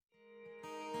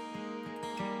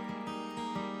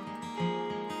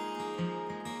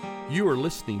You are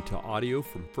listening to audio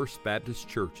from First Baptist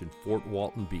Church in Fort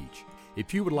Walton Beach.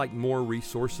 If you would like more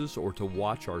resources or to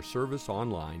watch our service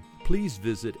online, please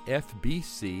visit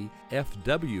fbcfwb.org.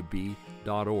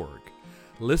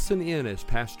 Listen in as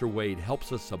Pastor Wade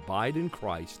helps us abide in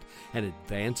Christ and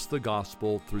advance the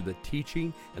gospel through the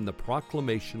teaching and the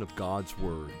proclamation of God's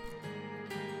Word.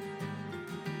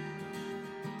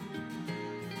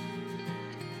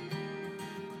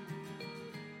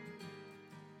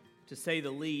 To say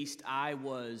the least, I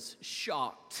was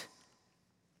shocked.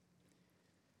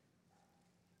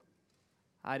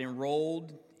 I'd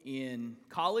enrolled in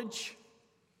college,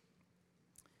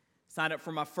 signed up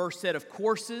for my first set of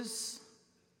courses,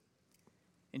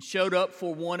 and showed up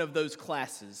for one of those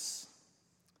classes.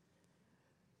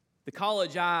 The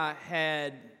college I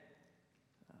had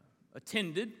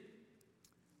attended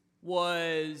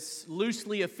was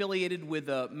loosely affiliated with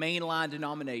a mainline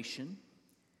denomination.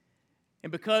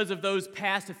 And because of those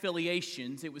past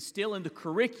affiliations, it was still in the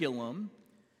curriculum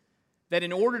that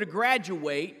in order to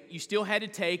graduate, you still had to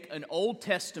take an Old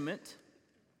Testament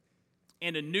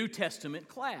and a New Testament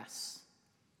class.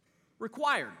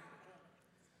 Required.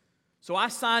 So I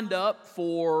signed up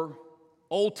for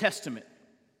Old Testament.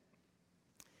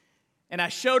 And I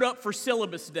showed up for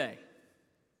syllabus day.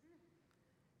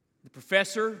 The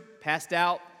professor passed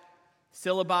out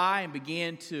syllabi and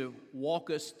began to walk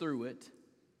us through it.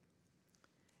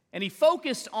 And he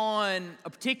focused on a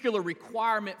particular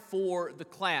requirement for the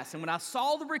class. And when I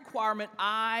saw the requirement,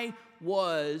 I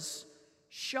was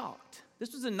shocked.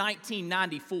 This was in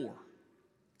 1994.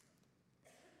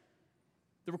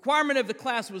 The requirement of the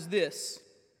class was this: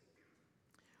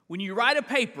 when you write a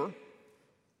paper,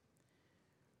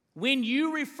 when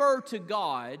you refer to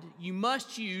God, you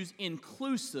must use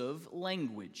inclusive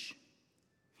language.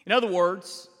 In other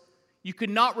words, you could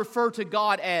not refer to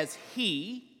God as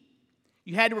He.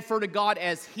 You had to refer to God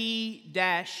as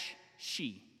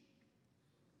He-she.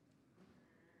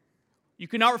 You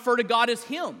could not refer to God as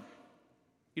Him.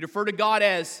 You'd refer to God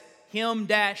as Him-her.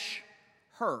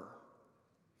 And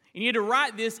you had to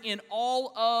write this in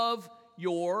all of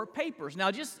your papers. Now,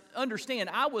 just understand,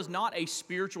 I was not a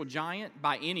spiritual giant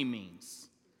by any means.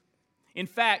 In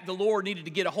fact, the Lord needed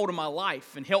to get a hold of my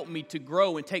life and help me to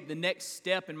grow and take the next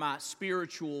step in my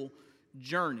spiritual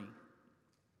journey.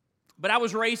 But I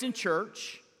was raised in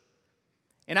church,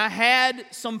 and I had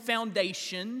some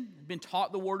foundation, been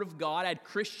taught the Word of God. I had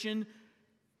Christian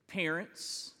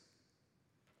parents.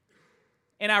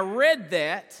 And I read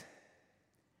that,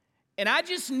 and I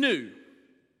just knew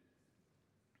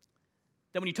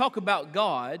that when you talk about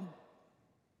God,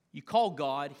 you call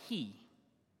God He,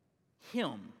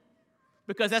 Him,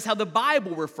 because that's how the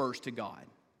Bible refers to God.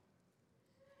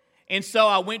 And so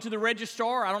I went to the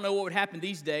registrar. I don't know what would happen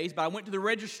these days, but I went to the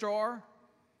registrar,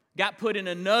 got put in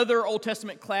another Old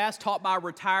Testament class taught by a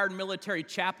retired military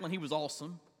chaplain. He was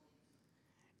awesome.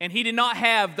 And he did not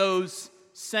have those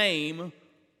same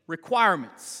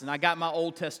requirements. And I got my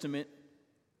Old Testament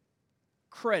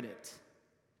credit.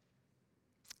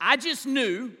 I just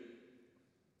knew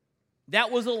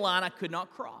that was a line I could not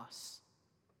cross.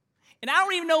 And I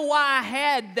don't even know why I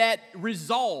had that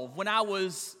resolve when I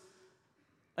was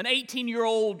an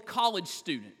 18-year-old college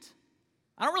student.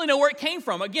 I don't really know where it came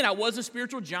from. Again, I was a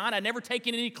spiritual giant. I'd never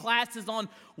taken any classes on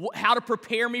how to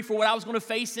prepare me for what I was going to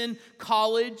face in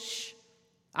college.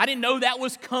 I didn't know that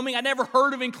was coming. I never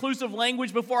heard of inclusive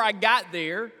language before I got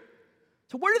there.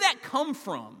 So where did that come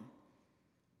from?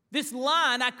 This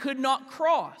line I could not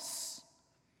cross.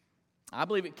 I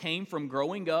believe it came from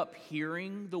growing up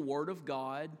hearing the Word of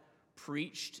God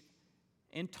preached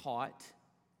and taught.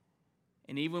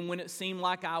 And even when it seemed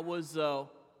like I was a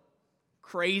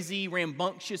crazy,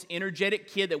 rambunctious, energetic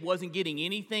kid that wasn't getting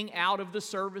anything out of the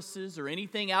services or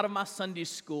anything out of my Sunday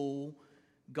school,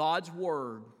 God's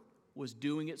Word was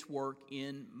doing its work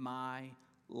in my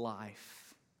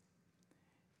life.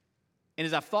 And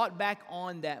as I thought back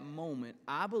on that moment,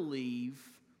 I believe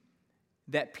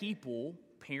that people,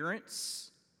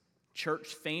 parents, church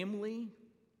family,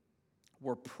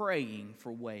 were praying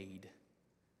for Wade.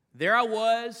 There I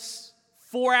was,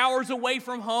 4 hours away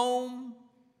from home,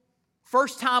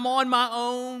 first time on my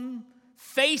own,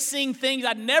 facing things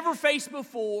I'd never faced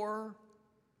before.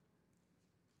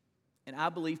 And I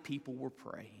believe people were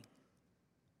praying.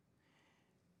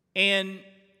 And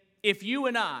if you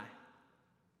and I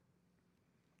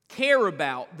care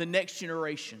about the next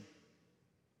generation,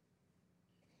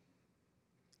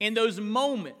 in those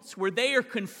moments where they are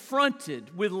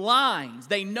confronted with lines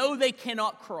they know they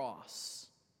cannot cross,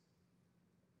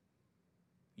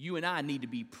 you and I need to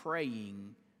be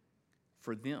praying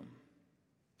for them.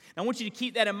 Now, I want you to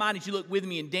keep that in mind as you look with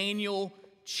me in Daniel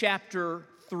chapter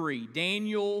 3.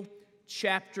 Daniel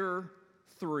chapter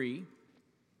 3.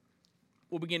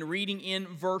 We'll begin reading in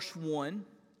verse 1.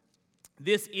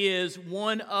 This is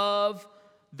one of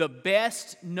the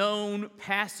best known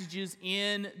passages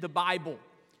in the Bible.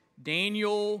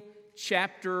 Daniel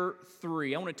chapter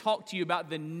 3. I want to talk to you about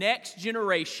the next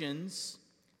generation's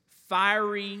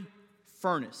fiery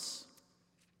furnace.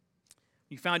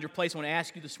 You found your place. I want to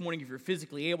ask you this morning, if you're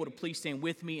physically able, to please stand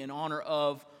with me in honor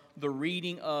of the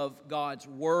reading of God's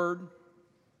Word.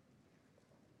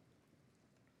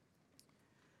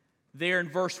 There in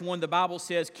verse 1, the Bible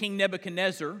says, King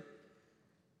Nebuchadnezzar,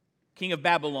 king of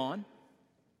Babylon,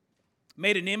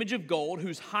 made an image of gold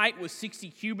whose height was 60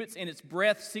 cubits and its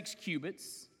breadth 6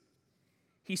 cubits.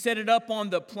 He set it up on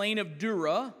the plain of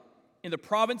Dura in the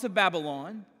province of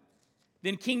Babylon.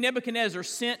 Then King Nebuchadnezzar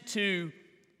sent to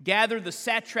gather the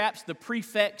satraps, the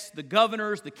prefects, the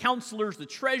governors, the counselors, the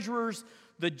treasurers,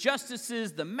 the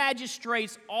justices, the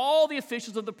magistrates, all the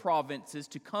officials of the provinces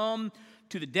to come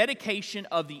to the dedication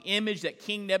of the image that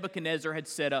King Nebuchadnezzar had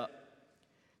set up.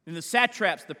 Then the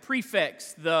satraps, the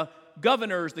prefects, the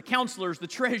governors, the counselors, the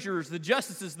treasurers, the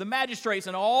justices, the magistrates,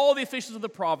 and all the officials of the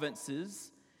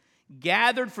provinces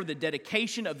gathered for the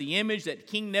dedication of the image that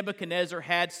King Nebuchadnezzar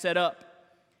had set up.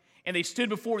 And they stood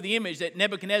before the image that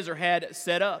Nebuchadnezzar had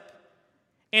set up.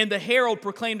 And the herald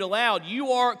proclaimed aloud,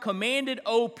 You are commanded,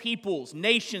 O peoples,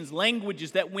 nations,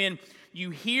 languages, that when you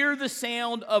hear the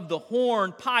sound of the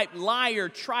horn, pipe, lyre,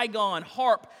 trigon,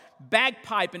 harp,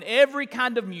 bagpipe, and every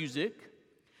kind of music,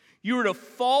 you are to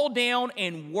fall down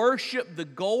and worship the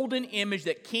golden image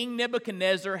that King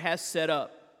Nebuchadnezzar has set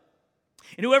up.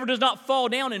 And whoever does not fall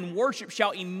down and worship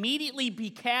shall immediately be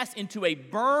cast into a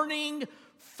burning,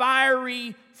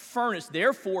 fiery furnace.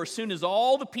 Therefore, as soon as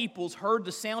all the peoples heard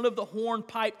the sound of the horn,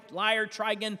 pipe, lyre,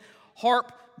 trigon,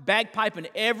 harp, bagpipe, and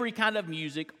every kind of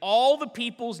music, all the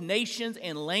peoples, nations,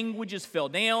 and languages fell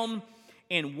down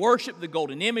and worshiped the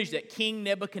golden image that King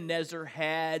Nebuchadnezzar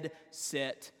had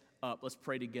set up. Let's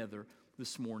pray together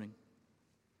this morning.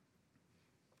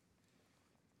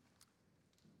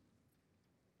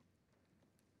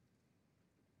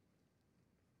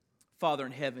 Father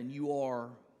in heaven, you are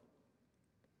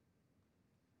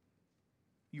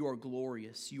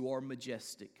glorious. You are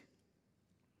majestic.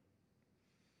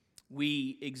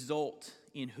 We exult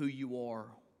in who you are.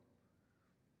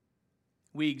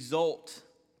 We exult,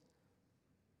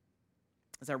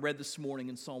 as I read this morning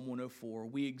in Psalm 104,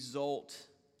 we exult,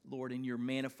 Lord, in your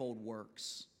manifold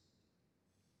works.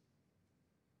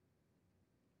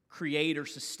 Creator,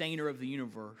 sustainer of the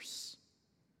universe,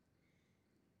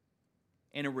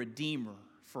 and a redeemer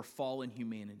for fallen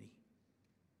humanity.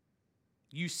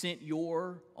 You sent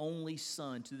your only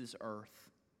Son to this earth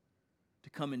to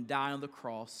come and die on the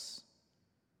cross,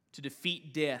 to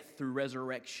defeat death through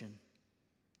resurrection,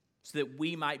 so that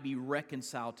we might be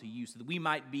reconciled to you, so that we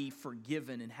might be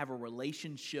forgiven and have a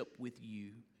relationship with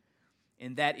you.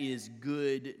 And that is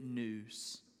good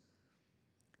news.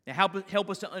 Now help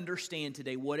us to understand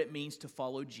today what it means to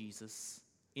follow Jesus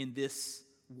in this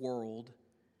world,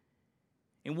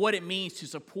 and what it means to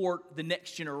support the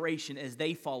next generation as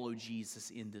they follow Jesus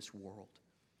in this world.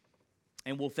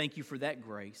 And we'll thank you for that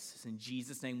grace. It's in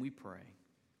Jesus' name we pray.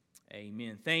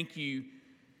 Amen. Thank you.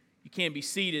 You can be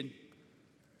seated.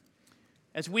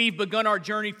 As we've begun our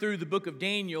journey through the book of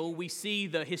Daniel, we see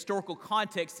the historical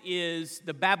context is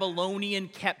the Babylonian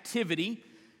captivity.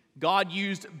 God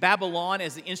used Babylon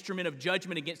as the instrument of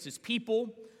judgment against his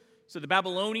people. So the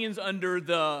Babylonians, under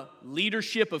the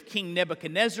leadership of King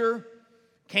Nebuchadnezzar,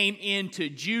 came into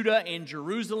Judah and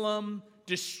Jerusalem,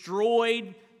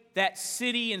 destroyed that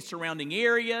city and surrounding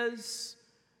areas,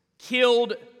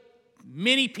 killed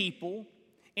many people,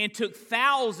 and took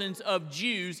thousands of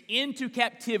Jews into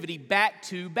captivity back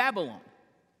to Babylon.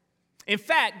 In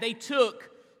fact, they took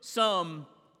some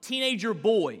teenager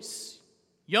boys,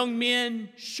 young men,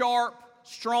 sharp,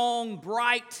 strong,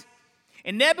 bright,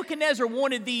 and Nebuchadnezzar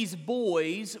wanted these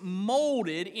boys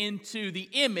molded into the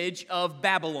image of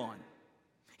Babylon.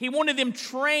 He wanted them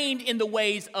trained in the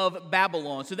ways of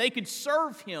Babylon so they could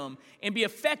serve him and be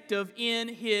effective in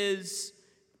his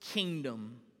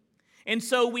kingdom. And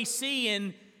so we see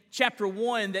in chapter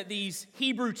 1 that these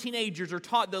Hebrew teenagers are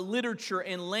taught the literature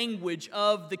and language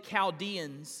of the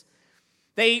Chaldeans.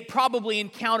 They probably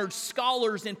encountered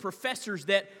scholars and professors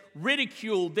that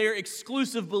ridiculed their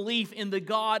exclusive belief in the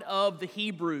God of the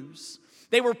Hebrews.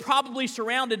 They were probably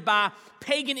surrounded by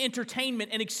pagan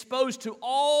entertainment and exposed to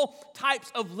all types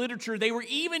of literature. They were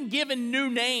even given new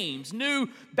names, new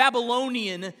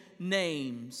Babylonian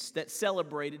names that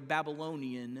celebrated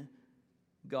Babylonian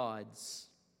gods.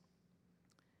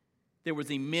 There was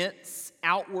immense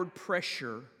outward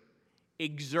pressure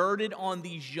exerted on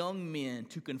these young men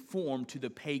to conform to the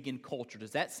pagan culture.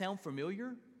 Does that sound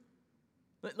familiar?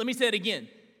 Let me say it again.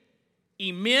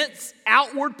 Immense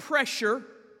outward pressure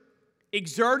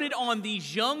exerted on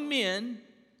these young men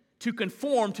to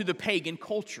conform to the pagan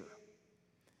culture.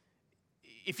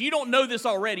 If you don't know this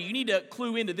already, you need to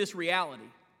clue into this reality.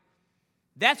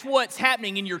 That's what's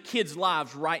happening in your kids'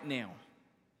 lives right now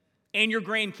and your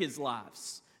grandkids'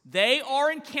 lives. They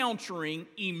are encountering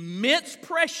immense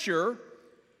pressure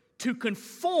to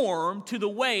conform to the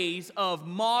ways of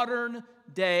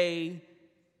modern-day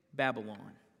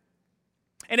Babylon.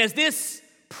 And as this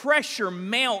pressure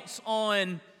mounts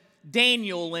on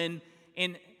Daniel and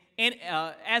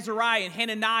Azariah and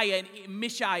Hananiah and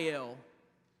Mishael,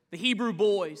 the Hebrew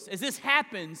boys, as this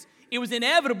happens, it was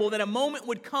inevitable that a moment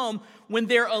would come when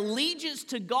their allegiance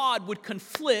to God would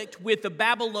conflict with the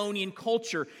Babylonian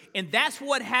culture. And that's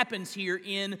what happens here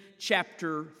in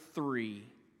chapter 3.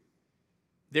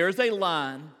 There's a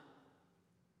line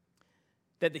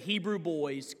that the Hebrew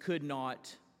boys could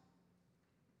not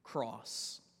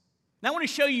cross. Now I want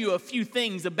to show you a few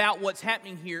things about what's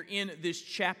happening here in this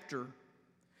chapter.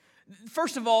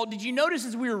 First of all, did you notice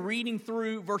as we were reading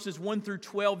through verses 1 through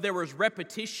 12, there was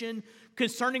repetition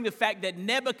concerning the fact that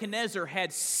Nebuchadnezzar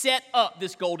had set up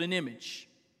this golden image?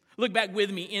 Look back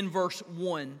with me in verse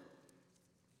 1.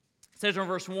 It says in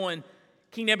verse 1,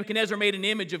 King Nebuchadnezzar made an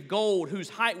image of gold whose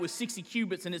height was 60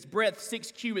 cubits and its breadth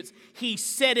 6 cubits. He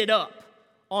set it up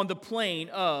on the plain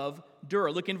of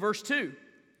Dura. Look in verse 2.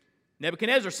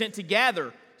 Nebuchadnezzar sent to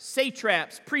gather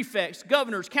satraps, prefects,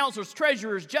 governors, counselors,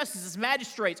 treasurers, justices,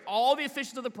 magistrates, all the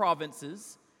officials of the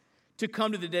provinces to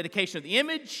come to the dedication of the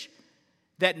image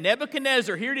that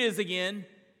Nebuchadnezzar, here it is again,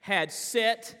 had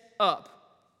set up.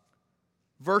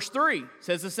 Verse 3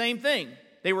 says the same thing.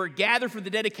 They were gathered for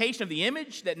the dedication of the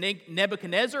image that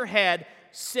Nebuchadnezzar had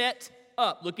set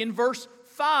up. Look in verse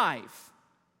 5.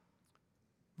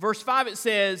 Verse 5 it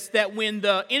says that when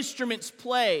the instruments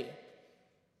play,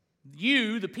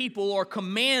 you, the people, are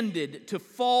commanded to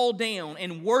fall down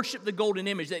and worship the golden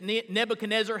image that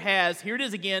Nebuchadnezzar has, here it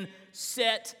is again,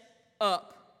 set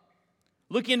up.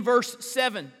 Look in verse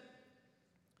 7.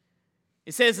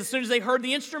 It says, as soon as they heard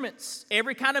the instruments,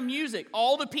 every kind of music,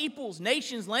 all the peoples,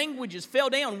 nations, languages fell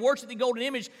down and worshiped the golden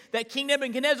image that King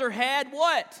Nebuchadnezzar had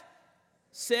what?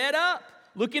 Set up.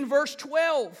 Look in verse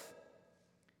 12.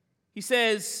 He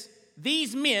says,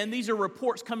 these men, these are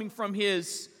reports coming from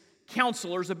his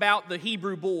counselors about the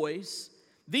Hebrew boys.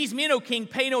 These men, O king,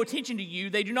 pay no attention to you.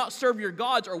 They do not serve your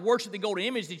gods or worship the golden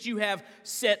image that you have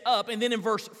set up. And then in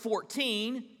verse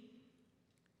 14,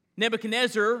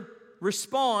 Nebuchadnezzar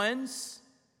responds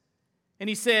and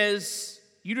he says,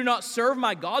 you do not serve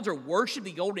my gods or worship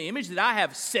the golden image that I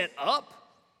have set up.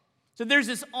 So there's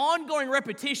this ongoing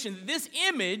repetition that this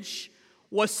image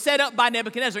was set up by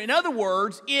Nebuchadnezzar. In other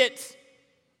words, it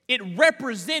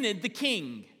represented the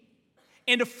king.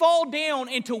 And to fall down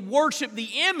and to worship the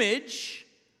image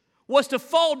was to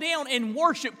fall down and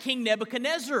worship King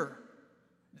Nebuchadnezzar.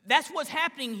 That's what's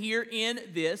happening here in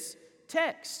this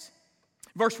text.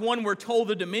 Verse 1, we're told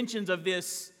the dimensions of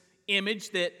this image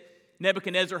that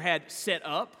Nebuchadnezzar had set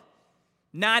up.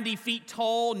 90 feet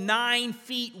tall, 9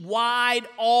 feet wide,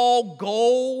 all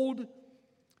gold.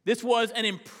 This was an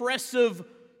impressive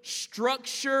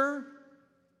structure.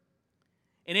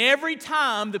 And every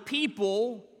time the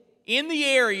people in the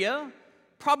area,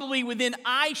 probably within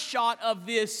eyeshot of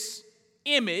this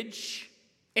image,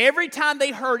 every time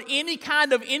they heard any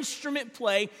kind of instrument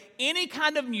play, any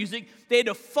kind of music, they had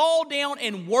to fall down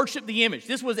and worship the image.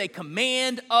 This was a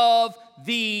command of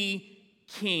the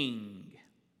king.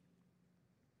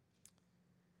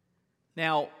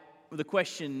 Now, the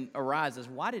question arises,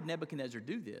 why did Nebuchadnezzar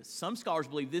do this? Some scholars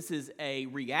believe this is a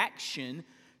reaction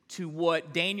to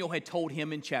what Daniel had told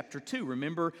him in chapter 2.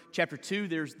 Remember, chapter 2,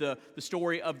 there's the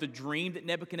story of the dream that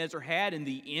Nebuchadnezzar had and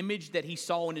the image that he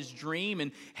saw in his dream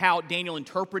and how Daniel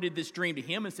interpreted this dream to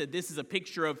him and said, this is a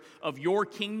picture of your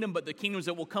kingdom, but the kingdoms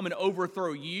that will come and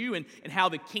overthrow you, and how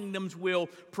the kingdoms will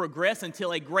progress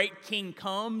until a great king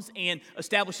comes and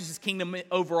establishes his kingdom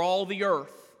over all the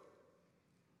earth.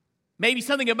 Maybe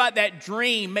something about that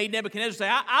dream made Nebuchadnezzar say,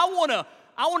 I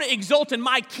want to exult in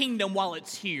my kingdom while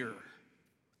it's here.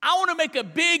 I want to make a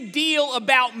big deal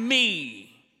about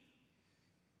me.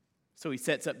 So he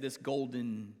sets up this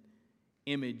golden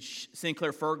image.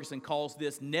 Sinclair Ferguson calls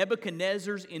this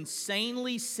Nebuchadnezzar's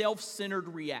insanely self-centered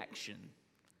reaction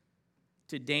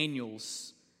to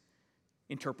Daniel's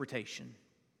interpretation.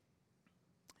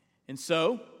 And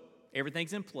so,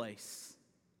 everything's in place.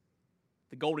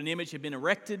 The golden image had been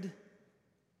erected.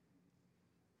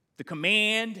 The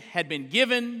command had been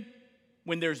given.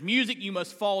 when there's music, you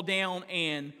must fall down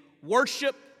and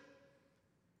worship.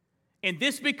 And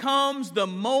this becomes the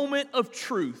moment of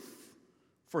truth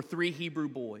for 3 Hebrew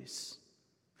boys.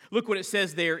 Look what it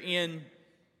says there in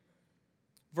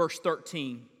verse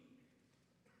 13.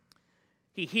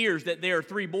 He hears that there are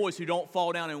 3 boys who don't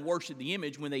fall down and worship the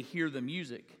image when they hear the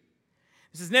music.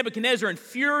 It says, Nebuchadnezzar in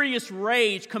furious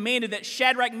rage commanded that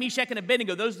Shadrach, Meshach, and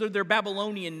Abednego, those are their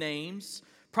Babylonian names,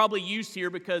 probably used here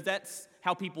because that's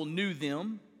how people knew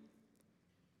them.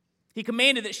 He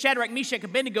commanded that Shadrach, Meshach, and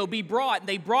Abednego be brought, and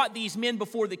they brought these men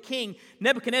before the king.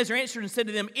 Nebuchadnezzar answered and said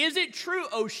to them, Is it true,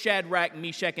 O Shadrach,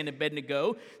 Meshach, and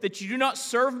Abednego, that you do not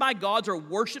serve my gods or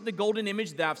worship the golden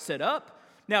image that I've set up?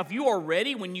 Now, if you are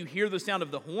ready when you hear the sound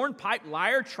of the horn, pipe,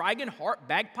 lyre, trigon, harp,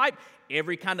 bagpipe,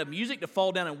 every kind of music to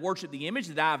fall down and worship the image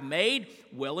that I have made,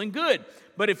 well and good.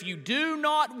 But if you do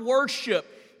not worship,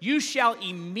 you shall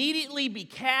immediately be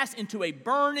cast into a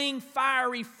burning,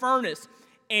 fiery furnace.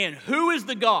 And who is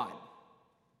the God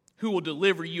who will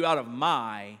deliver you out of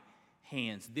my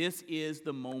hands? This is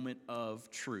the moment of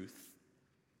truth.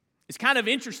 It's kind of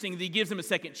interesting that he gives them a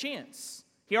second chance.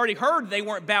 He already heard they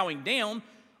weren't bowing down.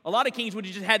 A lot of kings would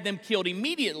have just had them killed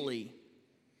immediately.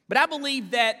 But I believe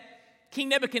that King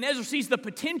Nebuchadnezzar sees the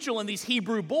potential in these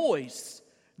Hebrew boys.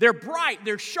 They're bright,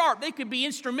 they're sharp, they could be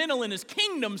instrumental in his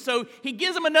kingdom, so he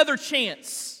gives them another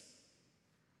chance.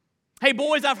 Hey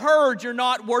boys, I've heard you're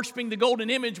not worshiping the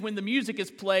golden image when the music is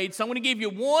played, so I'm going to give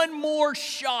you one more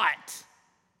shot.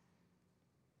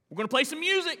 We're going to play some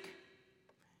music.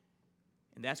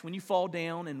 And that's when you fall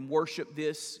down and worship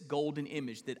this golden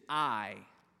image that I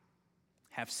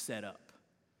have set up.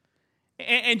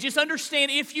 And just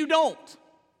understand, if you don't,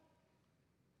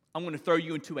 I'm going to throw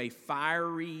you into a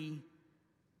fiery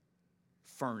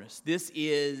furnace. This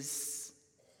is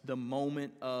the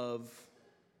moment of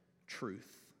truth.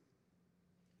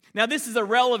 Now, this is a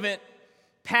relevant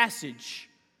passage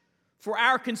for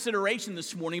our consideration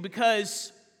this morning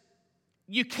because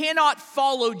you cannot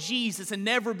follow Jesus and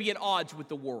never be at odds with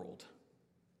the world.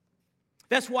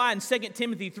 That's why in 2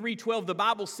 Timothy 3:12, the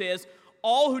Bible says,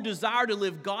 all who desire to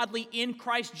live godly in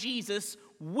Christ Jesus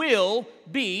will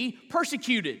be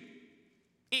persecuted.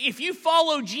 If you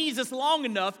follow Jesus long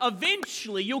enough,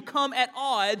 eventually you'll come at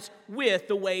odds with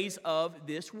the ways of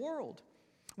this world.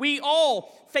 We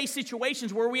all face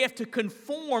situations where we have to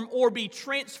conform or be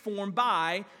transformed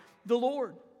by the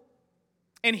Lord.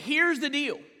 And here's the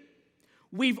deal.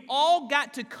 We've all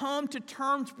got to come to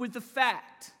terms with the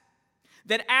fact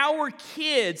that our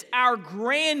kids, our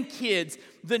grandkids,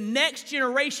 the next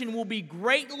generation will be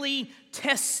greatly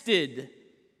tested.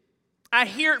 I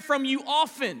hear it from you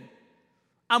often.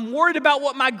 I'm worried about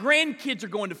what my grandkids are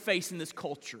going to face in this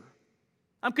culture.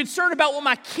 I'm concerned about what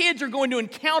my kids are going to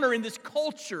encounter in this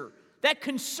culture. That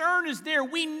concern is there.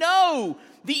 We know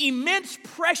the immense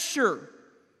pressure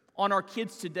on our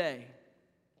kids today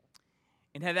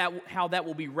and how that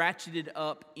will be ratcheted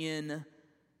up in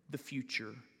the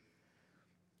future.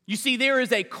 You see, there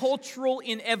is a cultural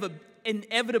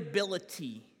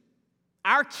inevitability.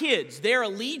 Our kids, their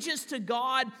allegiance to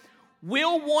God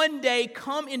will one day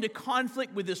come into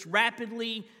conflict with this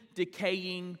rapidly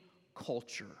decaying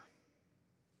culture.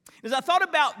 As I thought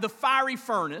about the fiery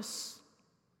furnace,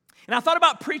 and I thought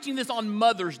about preaching this on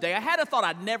Mother's Day, I had a thought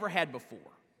I'd never had before.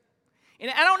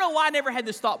 And I don't know why I never had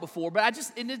this thought before, but it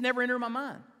just never entered my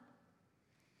mind.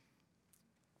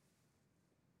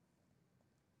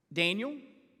 Daniel,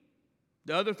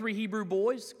 the other 3 Hebrew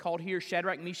boys, called here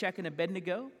Shadrach, Meshach, and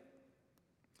Abednego,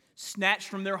 snatched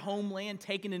from their homeland,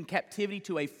 taken in captivity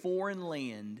to a foreign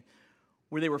land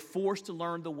where they were forced to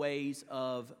learn the ways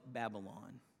of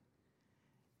Babylon.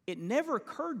 It never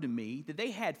occurred to me that they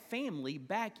had family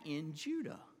back in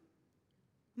Judah.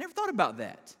 Never thought about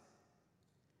that.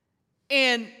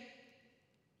 And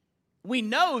we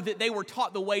know that they were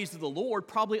taught the ways of the Lord,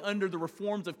 probably under the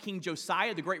reforms of King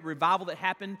Josiah, the great revival that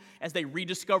happened as they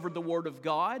rediscovered the Word of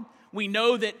God. We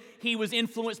know that they were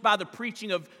influenced by the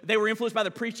preaching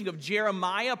of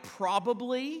Jeremiah,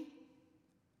 probably.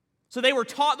 So they were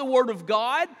taught the Word of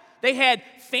God. They had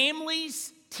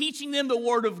families teaching them the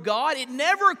Word of God. It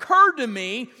never occurred to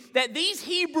me that these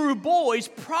Hebrew boys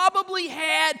probably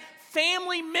had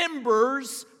family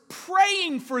members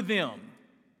praying for them.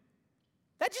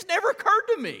 That just never occurred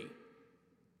to me.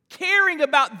 Caring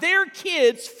about their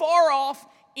kids far off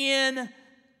in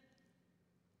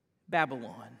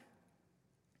Babylon.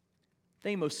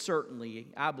 They most certainly,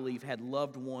 I believe, had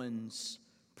loved ones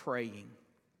praying.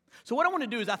 So what I want to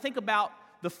do is I think about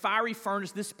the fiery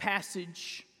furnace, this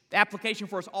passage, the application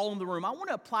for us all in the room. I want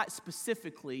to apply it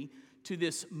specifically to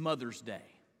this Mother's Day.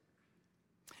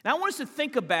 And I want us to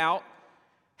think about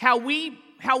how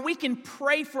we can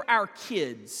pray for our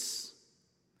kids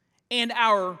and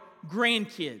our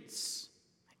grandkids,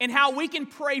 and how we can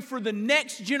pray for the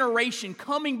next generation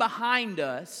coming behind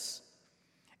us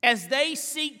as they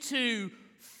seek to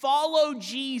follow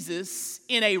Jesus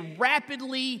in a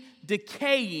rapidly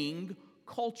decaying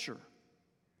culture.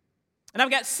 And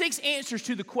I've got 6 answers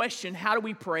to the question, how do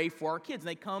we pray for our kids? And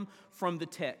they come from the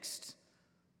text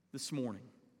this morning.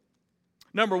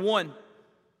 Number 1,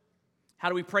 how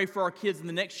do we pray for our kids in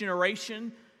the next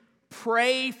generation?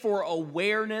 Pray for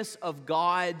awareness of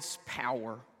God's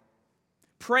power.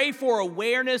 Pray for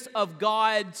awareness of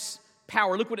God's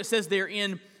power. Look what it says there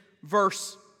in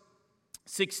verse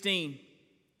 16.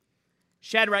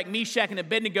 Shadrach, Meshach, and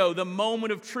Abednego, the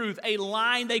moment of truth, a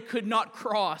line they could not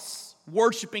cross,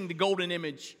 worshiping the golden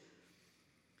image.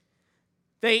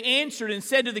 They answered and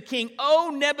said to the king,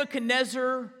 "O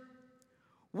Nebuchadnezzar,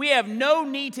 we have no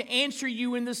need to answer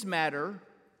you in this matter.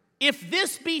 If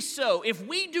this be so, if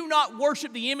we do not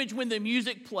worship the image when the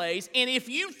music plays, and if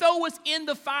you throw us in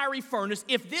the fiery furnace,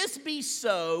 if this be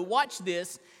so," watch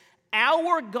this,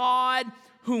 "our God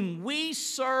whom we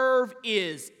serve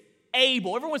is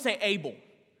able." Everyone say able.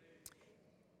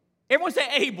 Everyone say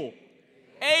able.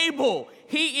 Able.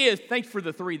 He is, thanks for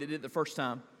the 3 that did it the first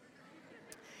time.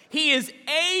 He is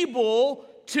able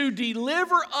to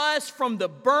deliver us from the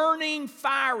burning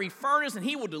fiery furnace, and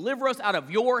he will deliver us out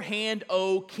of your hand,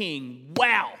 O king.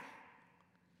 Wow.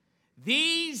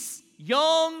 These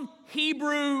young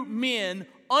Hebrew men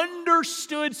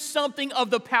understood something of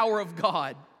the power of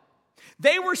God.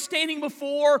 They were standing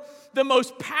before the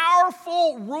most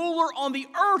powerful ruler on the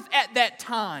earth at that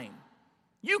time.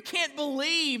 You can't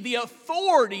believe the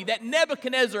authority that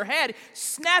Nebuchadnezzar had.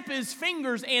 Snap his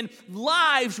fingers and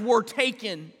lives were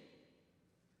taken.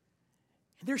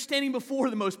 They're standing before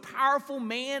the most powerful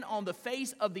man on the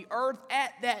face of the earth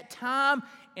at that time,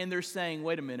 and they're saying,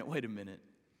 wait a minute.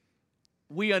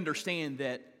 We understand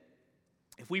that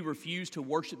if we refuse to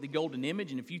worship the golden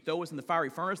image, and if you throw us in the fiery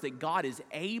furnace, that God is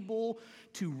able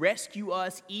to rescue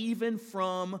us even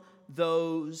from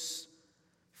those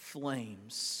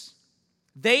flames.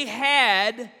 They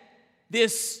had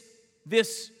this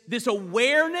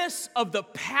awareness of the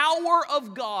power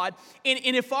of God.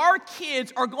 And if our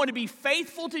kids are going to be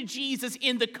faithful to Jesus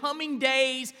in the coming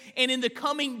days and in the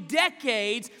coming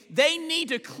decades, they need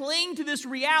to cling to this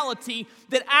reality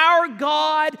that our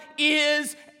God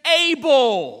is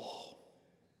able.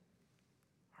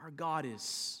 Our God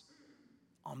is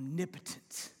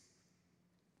omnipotent.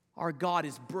 Our God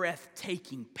is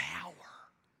breathtaking power.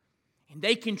 And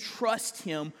they can trust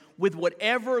Him with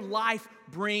whatever life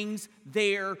brings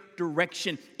their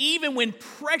direction. Even when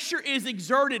pressure is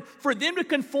exerted for them to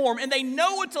conform and they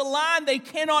know it's a line they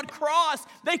cannot cross,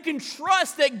 they can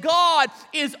trust that God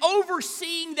is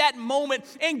overseeing that moment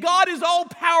and God is all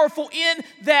powerful in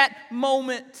that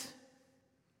moment.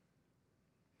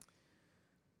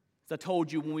 As I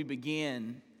told you when we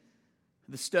began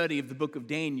the study of the book of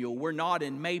Daniel, we're not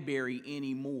in Mayberry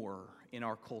anymore in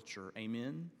our culture.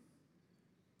 Amen?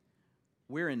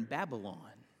 We're in Babylon.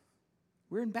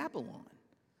 We're in Babylon,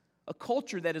 a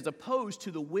culture that is opposed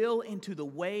to the will and to the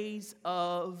ways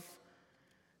of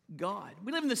God.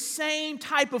 We live in the same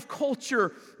type of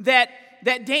culture that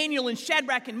Daniel and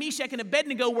Shadrach and Meshach and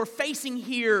Abednego were facing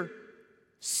here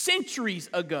centuries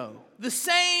ago. The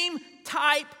same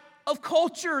type of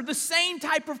culture, the same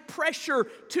type of pressure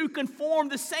to conform,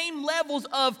 the same levels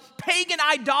of pagan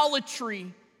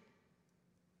idolatry.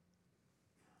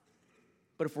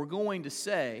 But if we're going to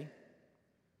say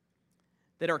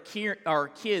that our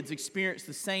kids experience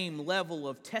the same level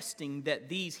of testing that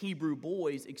these Hebrew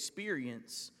boys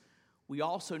experience, we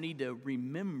also need to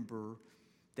remember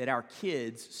that our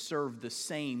kids serve the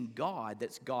same God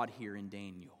that's God here in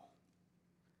Daniel.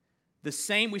 The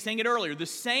same, we sang it earlier, the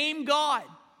same God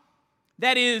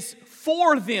that is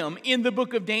for them in the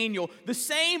book of Daniel. The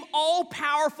same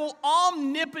all-powerful,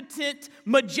 omnipotent,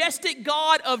 majestic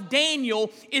God of Daniel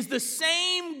is the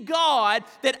same God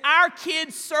that our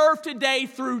kids serve today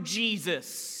through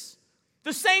Jesus.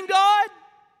 The same God.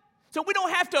 So we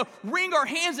don't have to wring our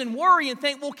hands and worry and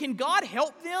think, well, can God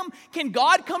help them? Can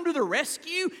God come to the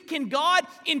rescue? Can God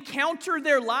encounter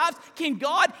their lives? Can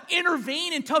God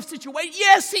intervene in tough situations?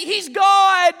 Yes, He's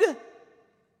God.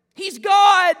 He's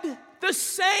God. The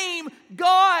same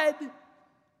God.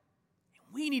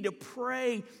 We need to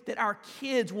pray that our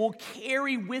kids will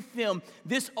carry with them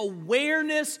this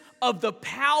awareness of the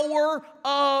power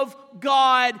of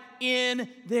God in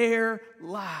their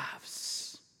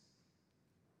lives.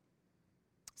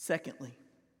 Secondly,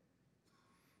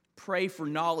 pray for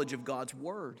knowledge of God's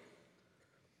Word.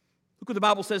 Look what the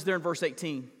Bible says there in verse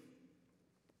 18.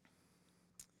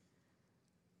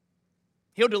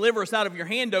 He'll deliver us out of your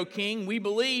hand, O king, we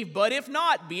believe. But if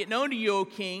not, be it known to you, O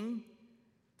king,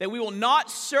 that we will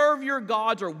not serve your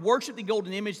gods or worship the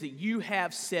golden image that you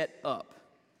have set up.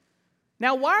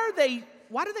 Now, why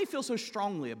do they feel so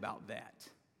strongly about that?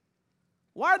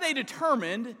 Why are they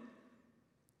determined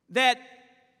that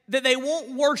they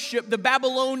won't worship the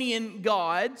Babylonian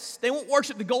gods? They won't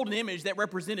worship the golden image that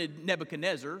represented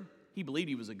Nebuchadnezzar. He believed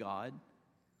he was a god.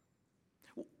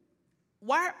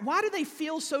 Why do they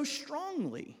feel so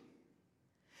strongly?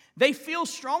 They feel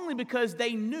strongly because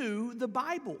they knew the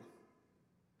Bible.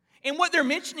 And what they're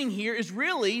mentioning here is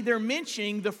really, they're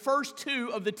mentioning the first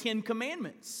two of the 10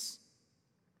 commandments.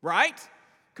 Right?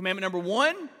 Commandment number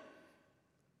 1,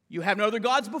 you have no other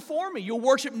gods before me. You'll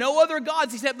worship no other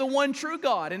gods except the one true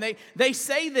God. And they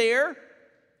say there,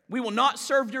 we will not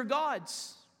serve your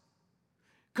gods.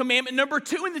 Commandment number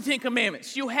 2 in the 10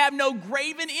 commandments, you have no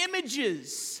graven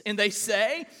images. And they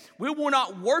say, we will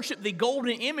not worship the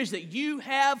golden image that you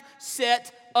have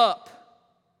set up.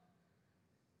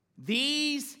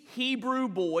 These Hebrew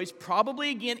boys, probably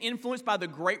again influenced by the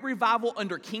great revival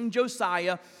under King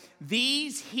Josiah,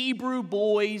 these Hebrew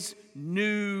boys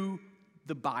knew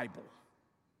the Bible.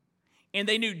 And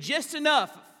they knew just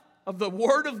enough of the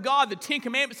Word of God, the 10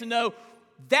 commandments, to know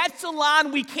that's a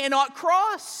line we cannot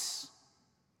cross.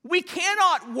 We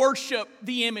cannot worship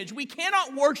the image. We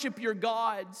cannot worship your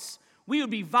gods. We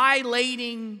would be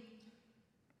violating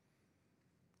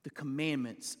the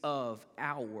commandments of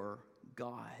our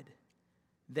God.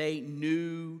 They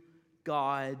knew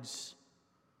God's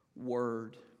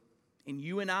word. And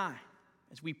you and I,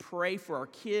 as we pray for our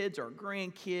kids, our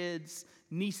grandkids,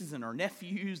 nieces and our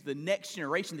nephews, the next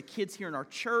generation, the kids here in our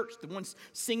church, the ones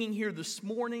singing here this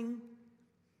morning,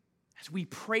 as we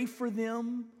pray for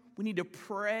them, we need to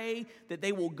pray that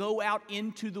they will go out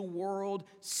into the world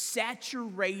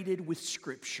saturated with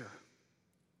Scripture.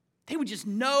 They would just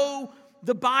know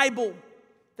the Bible,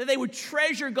 that they would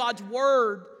treasure God's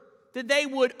Word, that they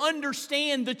would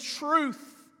understand the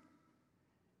truth.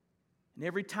 And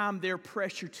every time they're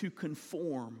pressured to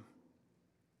conform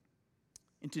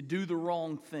and to do the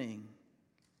wrong thing,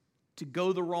 to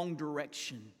go the wrong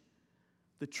direction,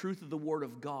 the truth of the Word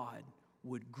of God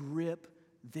would grip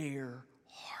their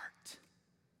heart.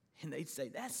 And they'd say,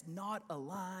 that's not a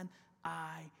line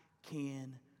I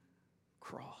can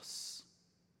cross.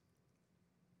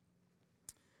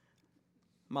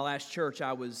 My last church,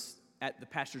 I was at the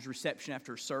pastor's reception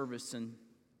after a service, and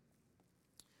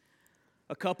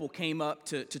a couple came up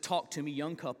to talk to me,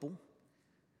 young couple.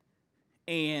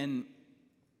 And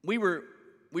we were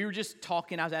just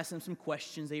talking. I was asking them some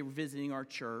questions. They were visiting our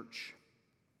church.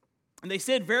 And they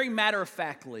said very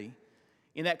matter-of-factly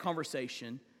in that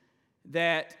conversation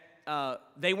that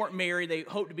they weren't married. They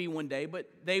hoped to be one day, but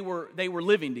they were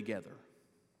living together.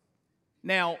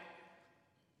 Now,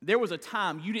 there was a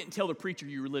time you didn't tell the preacher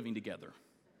you were living together.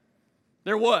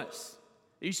 There was.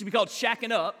 It used to be called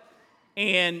shacking up,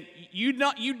 and you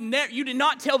did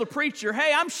not tell the preacher,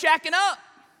 hey, I'm shacking up.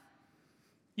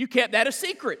 You kept that a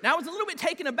secret. And I was a little bit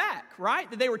taken aback, right,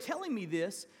 that they were telling me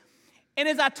this. And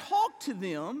as I talked to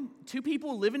them, two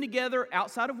people living together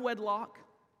outside of wedlock,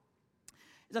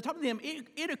 as I talked to them,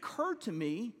 it occurred to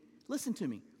me, listen to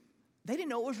me, they didn't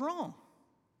know it was wrong.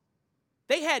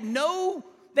 They had no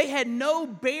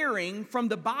bearing from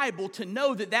the Bible to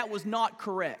know that that was not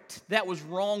correct. That was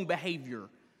wrong behavior,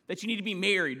 that you need to be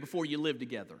married before you live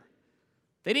together.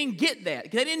 They didn't get that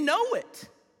because they didn't know it.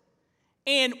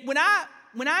 And when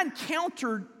I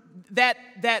encountered that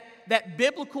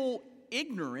biblical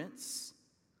ignorance,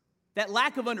 that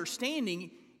lack of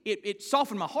understanding, it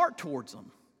softened my heart towards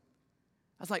them.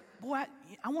 I was like, boy,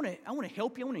 I want to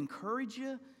help you. I want to encourage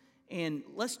you. And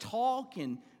let's talk.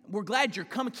 And we're glad you're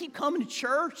coming. Keep coming to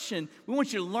church. And we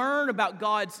want you to learn about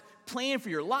God's plan for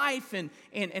your life and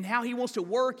how He wants to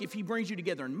work if He brings you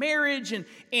together in marriage. And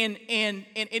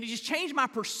it just changed my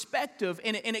perspective.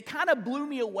 And it kind of blew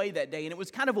me away that day. And it was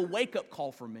kind of a wake-up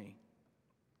call for me.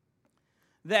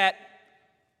 That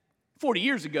 40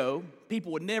 years ago,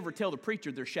 people would never tell the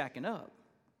preacher they're shacking up.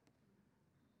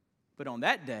 But on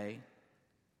that day,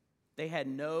 they had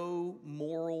no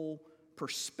moral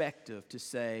perspective to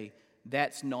say,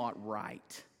 that's not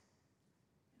right.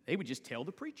 They would just tell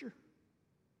the preacher.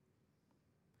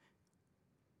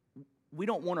 We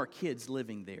don't want our kids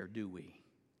living there, do we?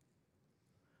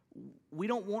 We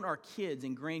don't want our kids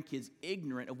and grandkids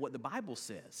ignorant of what the Bible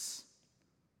says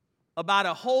about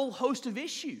a whole host of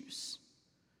issues.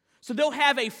 So they'll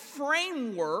have a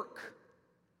framework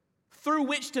through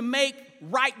which to make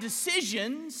right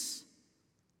decisions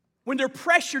when they're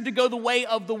pressured to go the way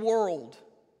of the world.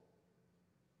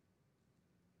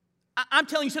 I'm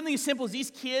telling you, something as simple as these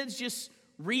kids just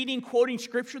reading, quoting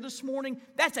Scripture this morning,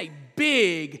 that's a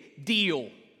big deal.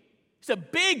 It's a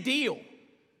big deal.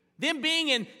 Them being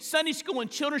in Sunday school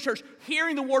and children's church,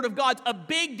 hearing the Word of God's a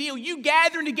big deal. You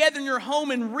gathering together in your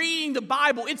home and reading the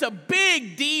Bible, it's a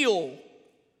big deal.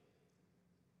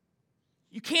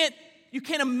 You can't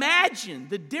imagine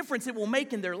the difference it will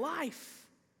make in their life.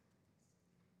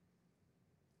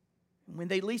 When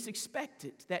they least expect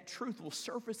it, that truth will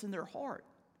surface in their heart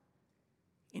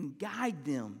and guide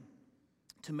them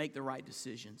to make the right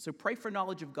decision. So pray for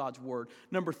knowledge of God's Word.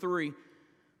 Number 3,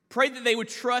 pray that they would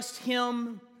trust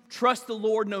Him, trust the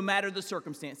Lord no matter the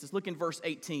circumstances. Look in verse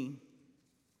 18.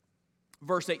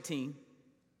 Verse 18.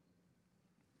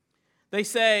 They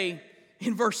say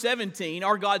in verse 17,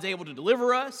 our God's able to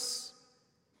deliver us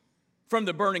from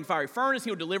the burning fiery furnace.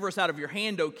 He will deliver us out of your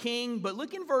hand, O king. But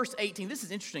look in verse 18. This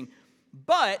is interesting.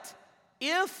 But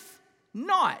if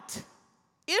not,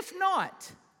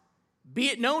 be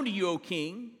it known to you, O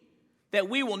king, that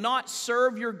we will not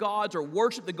serve your gods or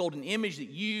worship the golden image that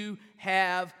you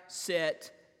have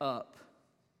set up.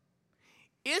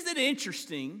 Isn't it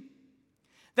interesting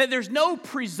that there's no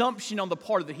presumption on the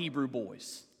part of the Hebrew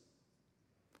boys?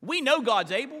 We know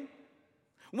God's able.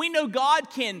 We know God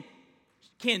can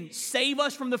save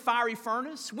us from the fiery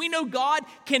furnace. We know God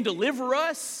can deliver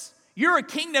us. You're a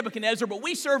king, Nebuchadnezzar, but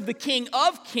we serve the King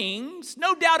of kings.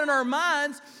 No doubt in our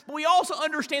minds, but we also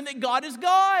understand that God is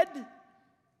God.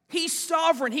 He's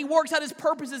sovereign. He works out His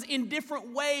purposes in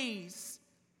different ways.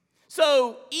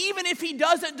 So even if He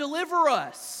doesn't deliver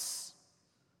us,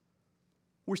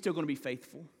 we're still going to be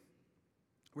faithful.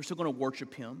 We're still going to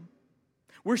worship Him.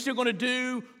 We're still going to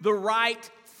do the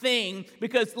right thing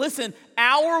because, listen,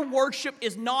 our worship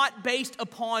is not based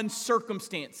upon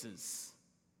circumstances.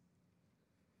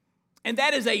 And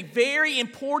that is a very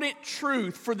important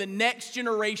truth for the next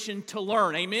generation to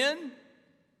learn. Amen?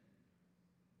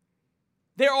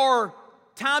 There are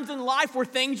times in life where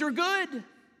things are good.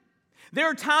 There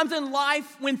are times in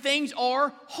life when things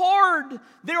are hard.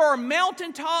 There are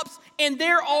mountaintops and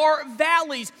there are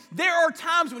valleys. There are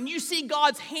times when you see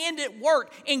God's hand at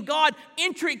work and God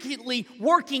intricately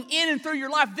working in and through your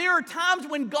life. There are times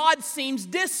when God seems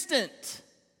distant.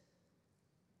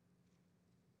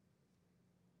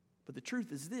 But the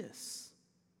truth is this: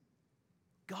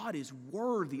 God is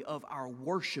worthy of our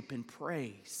worship and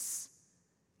praise,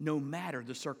 no matter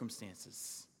the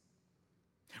circumstances.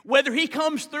 Whether He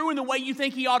comes through in the way you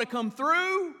think He ought to come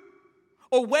through,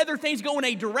 or whether things go in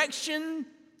a direction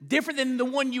different than the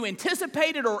one you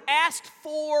anticipated or asked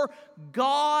for,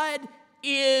 God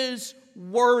is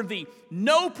worthy.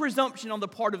 No presumption on the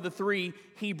part of the 3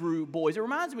 Hebrew boys. It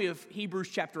reminds me of Hebrews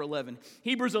chapter 11.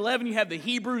 Hebrews 11, you have the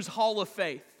Hebrews Hall of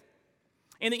Faith.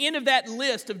 And the end of that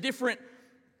list of different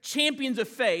champions of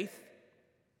faith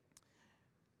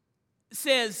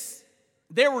says,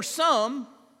 there were some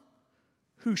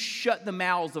who shut the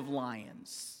mouths of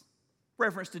lions.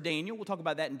 Reference to Daniel. We'll talk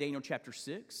about that in Daniel chapter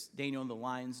 6. Daniel in the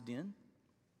lion's den.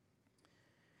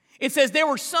 It says there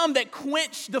were some that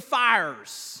quenched the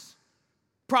fires.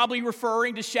 Probably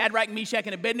referring to Shadrach, Meshach,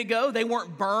 and Abednego. They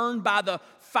weren't burned by the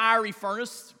fiery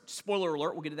furnace. Spoiler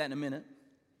alert, we'll get to that in a minute.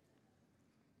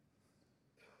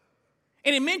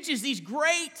 And it mentions these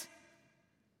great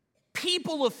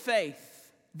people of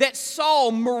faith that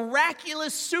saw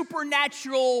miraculous,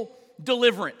 supernatural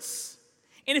deliverance.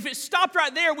 And if it stopped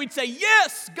right there, we'd say,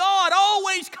 yes, God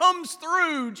always comes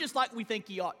through, just like we think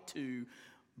He ought to.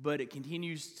 But it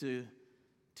continues to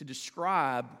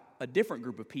describe a different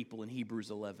group of people in Hebrews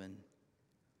 11.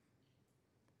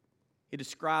 It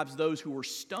describes those who were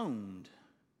stoned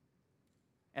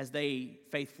as they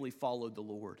faithfully followed the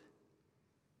Lord.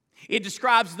 It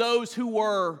describes those who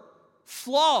were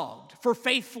flogged for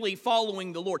faithfully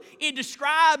following the Lord. It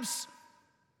describes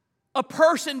a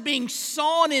person being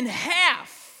sawn in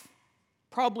half,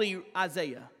 probably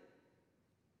Isaiah,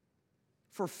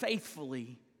 for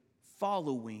faithfully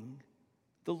following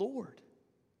the Lord.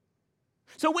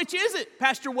 So which is it,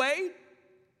 Pastor Wade?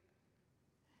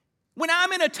 When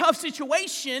I'm in a tough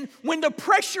situation, when the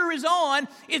pressure is on,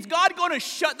 is God going to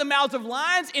shut the mouths of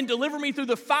lions and deliver me through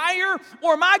the fire?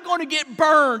 Or am I going to get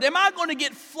burned? Am I going to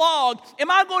get flogged?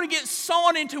 Am I going to get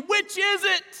sawn into? Which is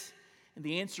it? And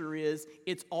the answer is,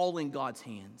 it's all in God's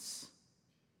hands.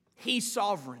 He's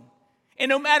sovereign. And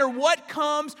no matter what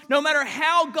comes, no matter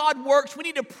how God works, we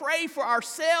need to pray for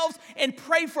ourselves and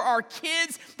pray for our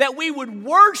kids that we would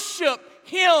worship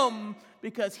Him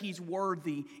because He's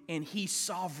worthy and He's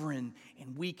sovereign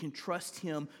and we can trust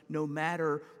Him no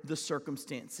matter the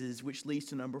circumstances, which leads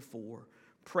to number 4.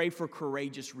 Pray for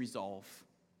courageous resolve.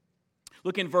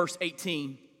 Look in verse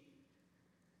 18.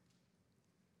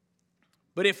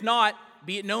 But if not,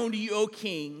 be it known to you, O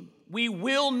king, we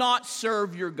will not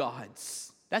serve your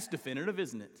gods. That's definitive,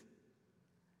 isn't it?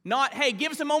 Not, hey,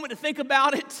 give us a moment to think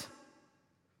about it.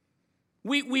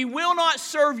 We will not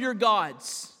serve your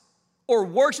gods or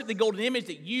worship the golden image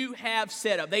that you have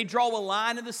set up. They draw a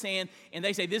line in the sand and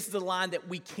they say this is a line that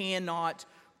we cannot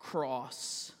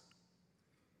cross.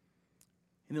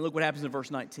 And then look what happens in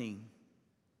verse 19.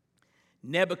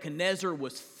 Nebuchadnezzar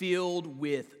was filled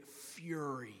with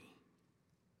fury.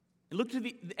 And look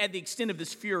at the extent of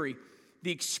this fury.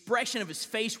 The expression of his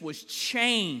face was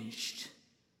changed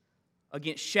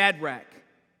against Shadrach,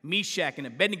 Meshach, and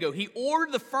Abednego. He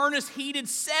ordered the furnace heated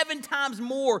 7 times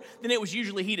more than it was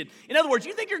usually heated. In other words,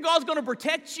 you think your God's going to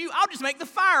protect you? I'll just make the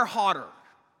fire hotter.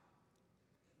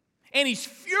 And he's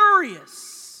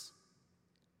furious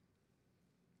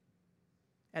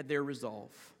at their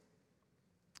resolve.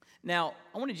 Now,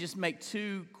 I want to just make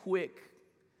 2 quick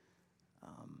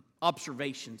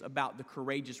observations about the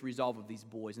courageous resolve of these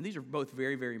boys. And these are both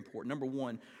very, very important. Number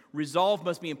 1, resolve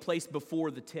must be in place before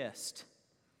the test.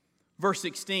 Verse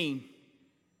 16,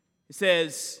 it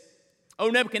says, O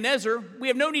Nebuchadnezzar, we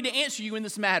have no need to answer you in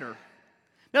this matter.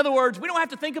 In other words, we don't have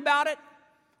to think about it.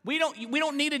 We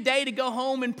don't need a day to go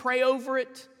home and pray over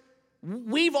it.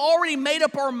 We've already made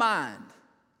up our mind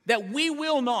that we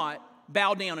will not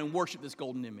bow down and worship this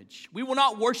golden image. We will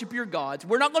not worship your gods.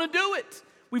 We're not going to do it.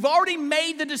 We've already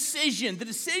made the decision. The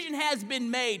decision has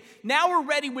been made. Now we're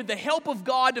ready with the help of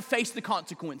God to face the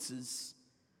consequences.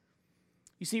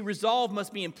 You see, resolve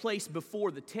must be in place before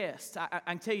the test. I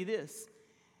can tell you this.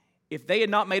 If they had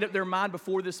not made up their mind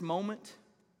before this moment,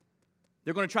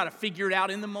 they're going to try to figure it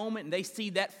out in the moment, and they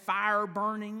see that fire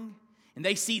burning, and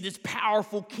they see this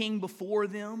powerful king before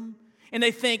them, and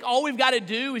they think all we've got to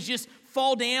do is just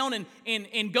fall down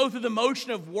and go through the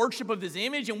motion of worship of this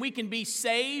image and we can be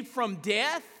saved from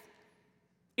death.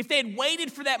 If they had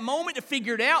waited for that moment to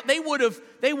figure it out, they would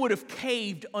have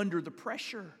caved under the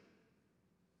pressure.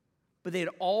 But they had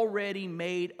already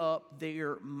made up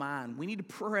their mind. We need to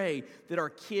pray that our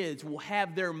kids will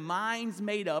have their minds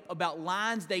made up about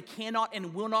lines they cannot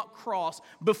and will not cross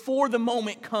before the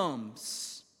moment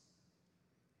comes.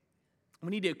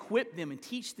 We need to equip them and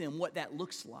teach them what that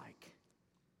looks like.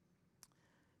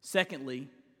 Secondly,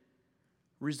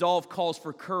 resolve calls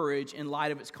for courage in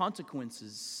light of its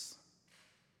consequences.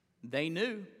 They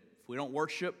knew if we don't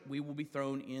worship, we will be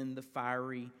thrown in the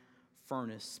fiery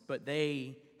furnace. But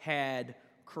they had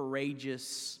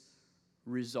courageous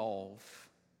resolve.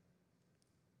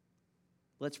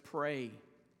 Let's pray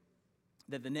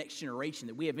that the next generation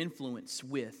that we have influence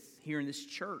with here in this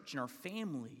church and our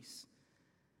families,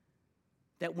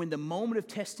 that when the moment of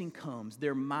testing comes,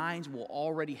 their minds will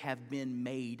already have been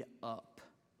made up.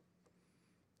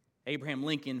 Abraham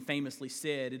Lincoln famously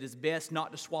said, "It is best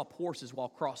not to swap horses while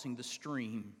crossing the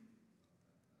stream."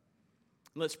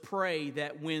 Let's pray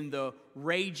that when the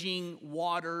raging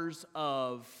waters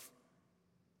of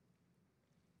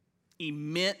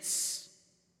immense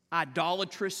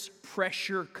idolatrous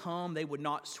pressure come, they would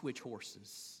not switch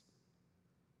horses.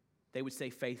 They would stay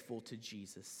faithful to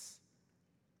Jesus.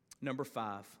 Number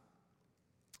 5,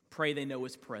 pray they know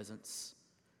His presence.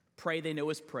 Pray they know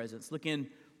His presence. Look in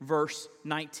verse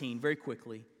 19 very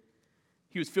quickly.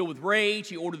 He was filled with rage.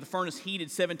 He ordered the furnace heated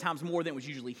 7 times more than it was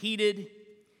usually heated.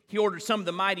 He ordered some of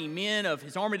the mighty men of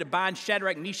his army to bind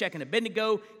Shadrach, Meshach, and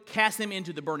Abednego, cast them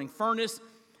into the burning furnace.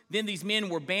 Then these men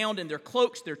were bound in their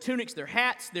cloaks, their tunics, their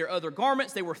hats, their other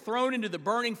garments. They were thrown into the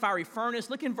burning fiery furnace.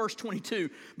 Look in verse 22.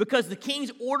 Because the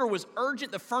king's order was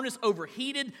urgent, the furnace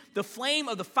overheated. The flame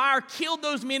of the fire killed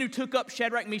those men who took up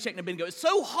Shadrach, Meshach, and Abednego. It's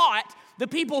so hot, the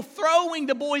people throwing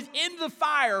the boys into the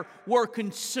fire were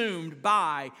consumed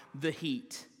by the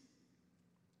heat.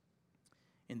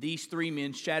 And these 3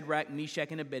 men, Shadrach,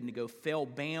 Meshach, and Abednego, fell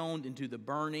bound into the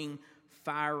burning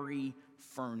fiery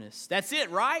furnace. That's it,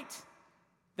 right?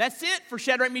 That's it for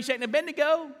Shadrach, Meshach, and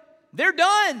Abednego. They're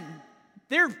done.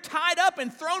 They're tied up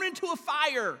and thrown into a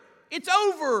fire. It's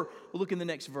over. We'll look in the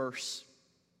next verse.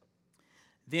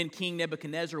 Then King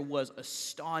Nebuchadnezzar was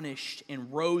astonished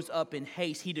and rose up in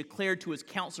haste. He declared to his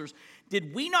counselors,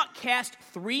 "Did we not cast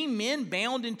 3 men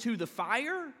bound into the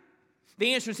fire?"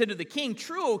 They answered and said to the king,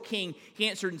 "True, O king." He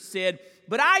answered and said,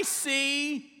 "But I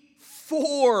see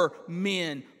 4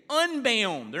 men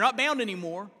unbound." They're not bound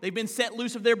anymore. They've been set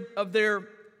loose of their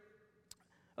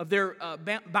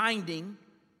binding.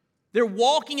 They're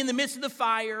walking in the midst of the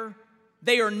fire.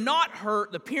 They are not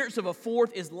hurt. The appearance of a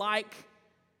 4th is like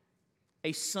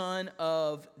a son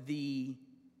of the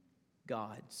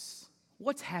gods.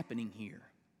 What's happening here?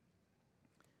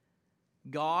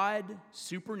 God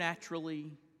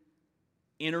supernaturally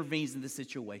intervenes in the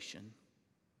situation.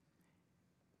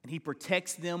 and he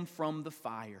protects them from the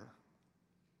fire.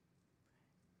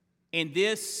 And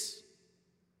this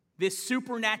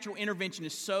supernatural intervention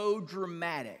is so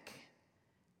dramatic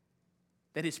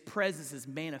that his presence is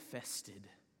manifested.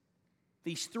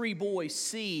 These three boys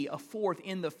see a fourth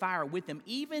in the fire with them.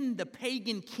 Even the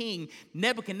pagan king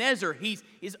Nebuchadnezzar, he's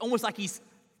almost like he's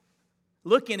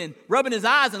looking and rubbing his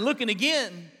eyes and looking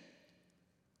again.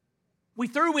 We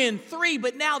threw in 3,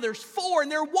 but now there's 4,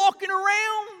 and they're walking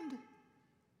around.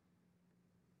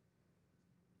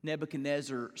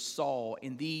 Nebuchadnezzar saw,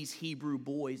 and these Hebrew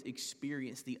boys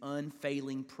experienced the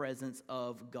unfailing presence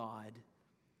of God,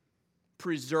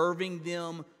 preserving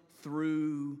them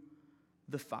through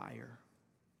the fire.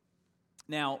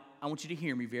 Now, I want you to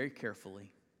hear me very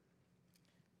carefully.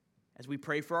 As we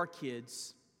pray for our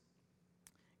kids,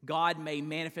 God may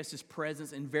manifest His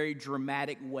presence in very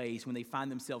dramatic ways when they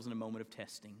find themselves in a moment of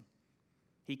testing.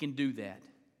 He can do that.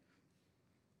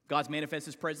 God's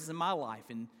manifested His presence in my life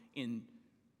in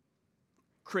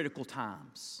critical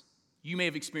times. You may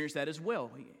have experienced that as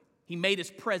well. He made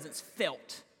His presence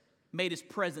felt, made His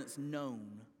presence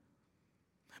known.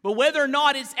 But whether or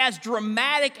not it's as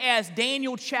dramatic as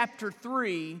Daniel chapter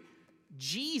 3,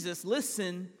 Jesus,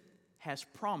 listen, has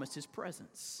promised His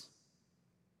presence.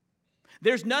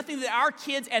 There's nothing that our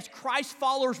kids as Christ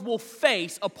followers will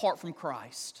face apart from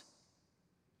Christ.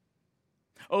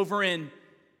 Over in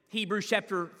Hebrews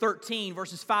chapter 13,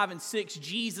 verses 5 and 6,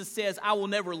 Jesus says, I will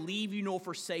never leave you nor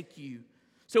forsake you.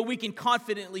 So we can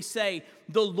confidently say,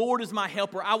 the Lord is my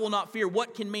helper. I will not fear.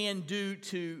 What can man do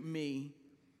to me?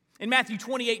 In Matthew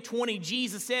 28:20,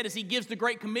 Jesus said as He gives the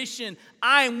Great Commission,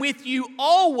 I am with you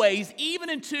always,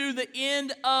 even unto the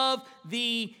end of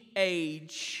the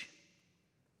age.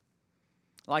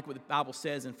 I like what the Bible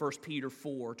says in 1 Peter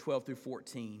 4:12 through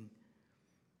 14.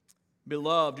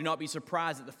 Beloved, do not be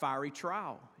surprised at the fiery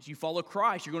trial. As you follow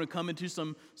Christ, you're going to come into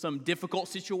some difficult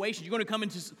situations. You're going to come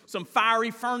into some fiery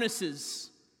furnaces.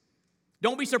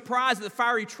 Don't be surprised at the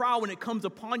fiery trial when it comes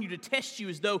upon you to test you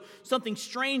as though something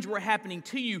strange were happening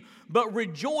to you. But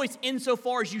rejoice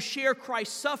insofar as you share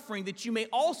Christ's suffering, that you may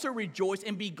also rejoice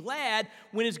and be glad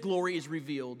when His glory is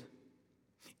revealed.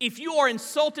 If you are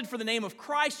insulted for the name of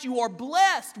Christ, you are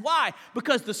blessed. Why?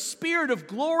 Because the Spirit of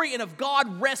glory and of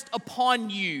God rests upon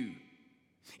you.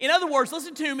 In other words,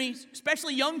 listen to me,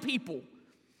 especially young people.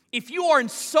 If you are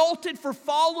insulted for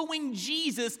following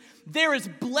Jesus, there is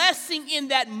blessing in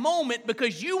that moment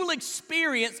because you will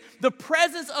experience the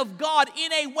presence of God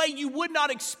in a way you would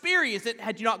not experience it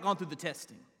had you not gone through the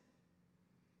testing.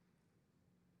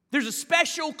 There's a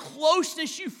special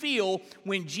closeness you feel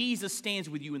when Jesus stands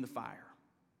with you in the fire.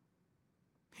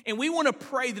 And we want to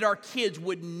pray that our kids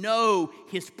would know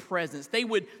His presence. They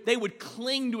would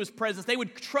cling to His presence. They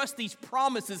would trust these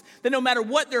promises that no matter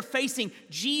what they're facing,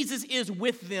 Jesus is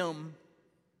with them.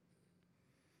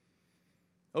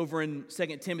 Over in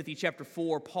 2 Timothy chapter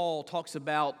 4, Paul talks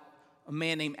about a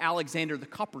man named Alexander the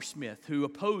coppersmith who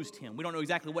opposed him. We don't know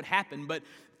exactly what happened, but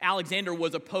Alexander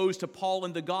was opposed to Paul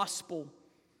in the gospel.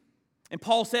 And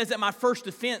Paul says, at my first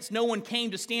defense, no one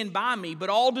came to stand by me, but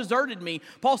all deserted me.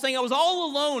 Paul saying I was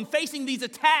all alone facing these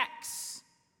attacks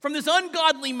from this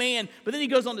ungodly man. But then he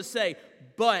goes on to say,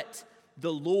 but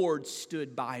the Lord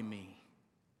stood by me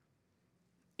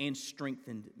and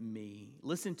strengthened me.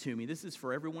 Listen to me. This is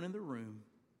for everyone in the room.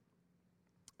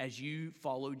 As you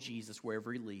follow Jesus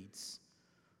wherever He leads,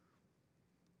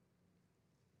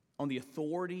 on the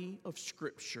authority of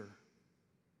Scripture,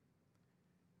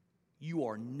 you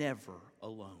are never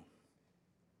alone.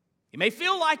 You may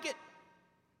feel like it.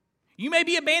 You may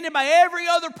be abandoned by every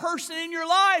other person in your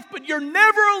life, but you're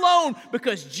never alone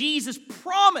because Jesus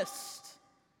promised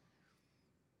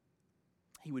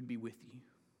He would be with you.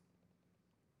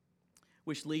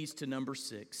 Which leads to number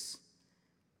 6.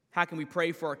 How can we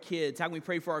pray for our kids? How can we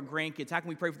pray for our grandkids? How can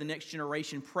we pray for the next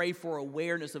generation? Pray for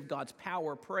awareness of God's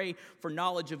power. Pray for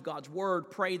knowledge of God's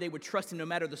word. Pray they would trust Him no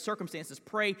matter the circumstances.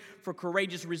 Pray for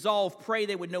courageous resolve. Pray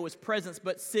they would know His presence.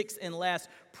 But 6 and last,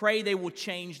 pray they will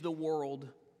change the world.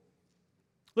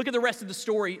 Look at the rest of the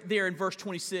story there in verse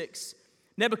 26.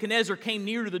 Nebuchadnezzar came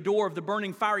near to the door of the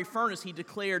burning fiery furnace. He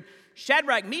declared,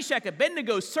 Shadrach, Meshach,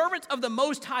 Abednego, servants of the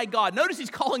Most High God. Notice he's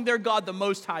calling their God the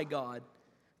Most High God.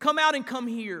 Come out and come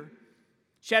here.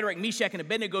 Shadrach, Meshach, and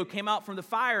Abednego came out from the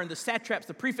fire, and the satraps,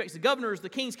 the prefects, the governors, the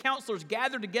king's counselors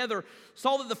gathered together,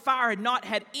 saw that the fire had not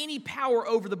had any power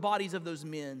over the bodies of those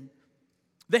men.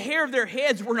 The hair of their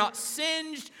heads were not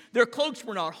singed, their cloaks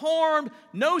were not harmed,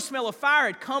 no smell of fire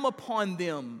had come upon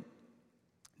them.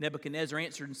 Nebuchadnezzar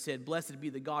answered and said, "Blessed be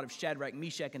the God of Shadrach,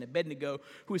 Meshach, and Abednego,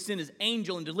 who has sent his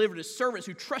angel and delivered his servants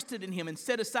who trusted in him and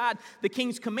set aside the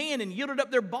king's command and yielded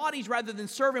up their bodies rather than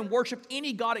serve and worship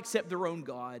any god except their own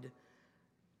God.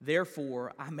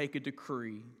 Therefore, I make a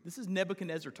decree." This is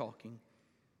Nebuchadnezzar talking.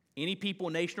 "Any people,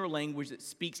 nation, or language that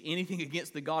speaks anything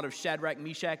against the God of Shadrach,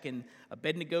 Meshach, and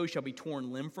Abednego shall be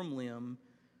torn limb from limb,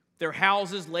 their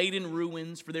houses laid in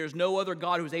ruins, for there is no other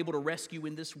God who is able to rescue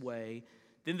in this way."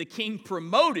 Then the king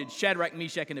promoted Shadrach,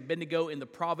 Meshach, and Abednego in the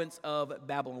province of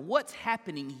Babylon. What's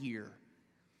happening here?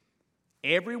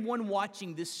 Everyone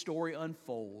watching this story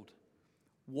unfold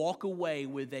walk away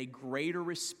with a greater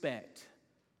respect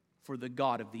for the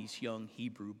God of these young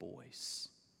Hebrew boys.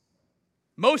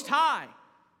 Most High,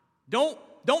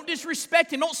 don't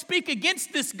disrespect him. Don't speak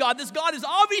against this God. This God is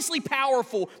obviously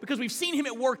powerful because we've seen him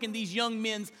at work in these young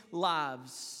men's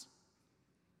lives.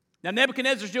 Now,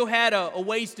 Nebuchadnezzar still had a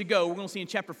ways to go. We're going to see in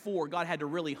chapter 4, God had to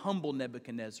really humble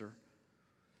Nebuchadnezzar.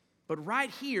 But right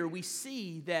here, we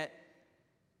see that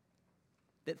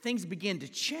things begin to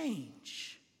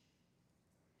change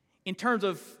in terms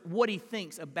of what he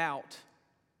thinks about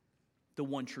the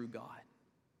one true God.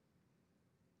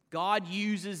 God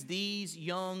uses these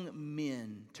young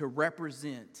men to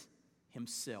represent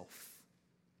himself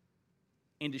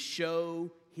and to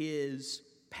show his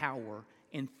power.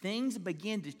 And things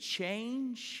begin to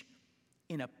change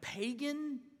in a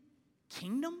pagan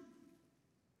kingdom?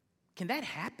 Can that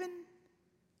happen?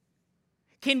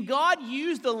 Can God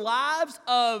use the lives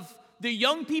of the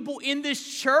young people in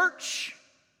this church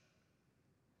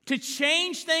to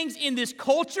change things in this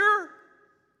culture?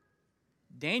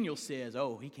 Daniel says,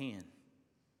 oh, he can.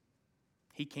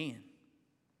 He can.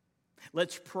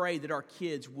 Let's pray that our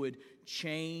kids would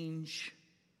change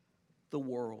the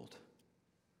world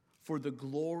for the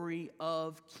glory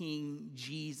of King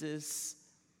Jesus,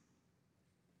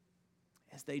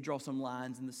 as they draw some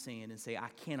lines in the sand and say, I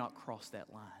cannot cross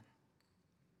that line,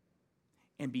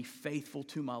 and be faithful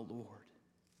to my Lord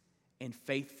and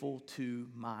faithful to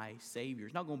my Savior.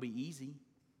 It's not going to be easy.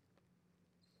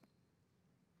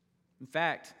 In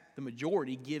fact, the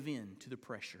majority give in to the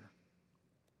pressure.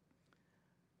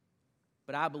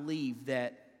 But I believe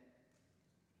that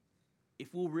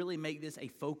if we'll really make this a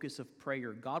focus of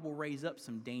prayer, God will raise up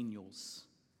some Daniels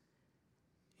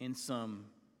and some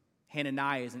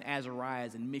Hananiahs and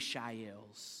Azariahs and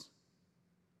Mishaels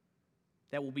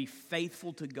that will be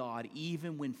faithful to God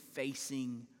even when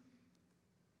facing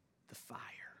the fire.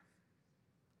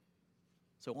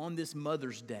 So on this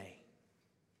Mother's Day,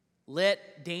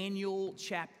 let Daniel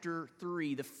chapter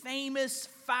 3, the famous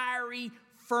fiery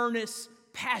furnace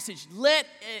passage, let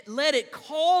it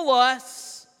call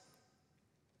us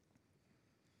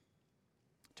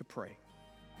to pray.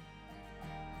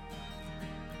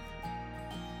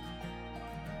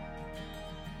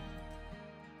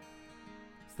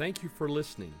 Thank you for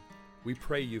listening. We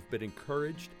pray you've been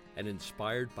encouraged and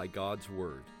inspired by God's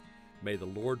Word. May the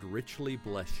Lord richly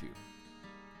bless you.